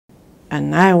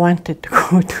And I wanted to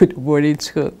go to the boarding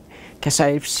school because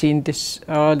I've seen this,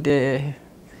 all the,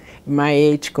 my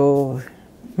age go.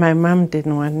 My mom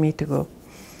didn't want me to go.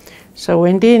 So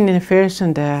when the Indian Affairs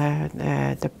and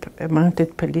the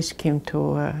mounted police came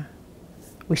to,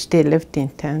 we still lived in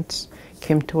tents,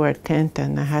 came to our tent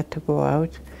and I had to go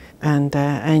out. And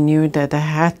I knew that I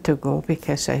had to go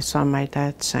because I saw my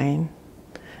dad sign.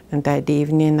 And that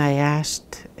evening I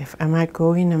asked, am I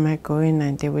going,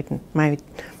 and they wouldn't, my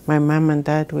mom and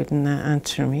dad wouldn't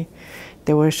answer me.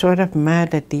 They were sort of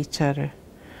mad at each other.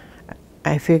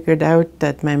 I figured out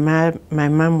that my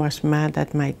mom was mad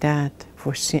at my dad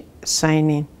for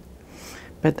signing.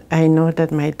 But I know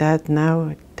that my dad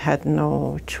now had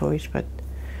no choice, but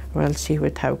or else he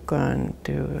would have gone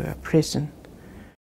to prison.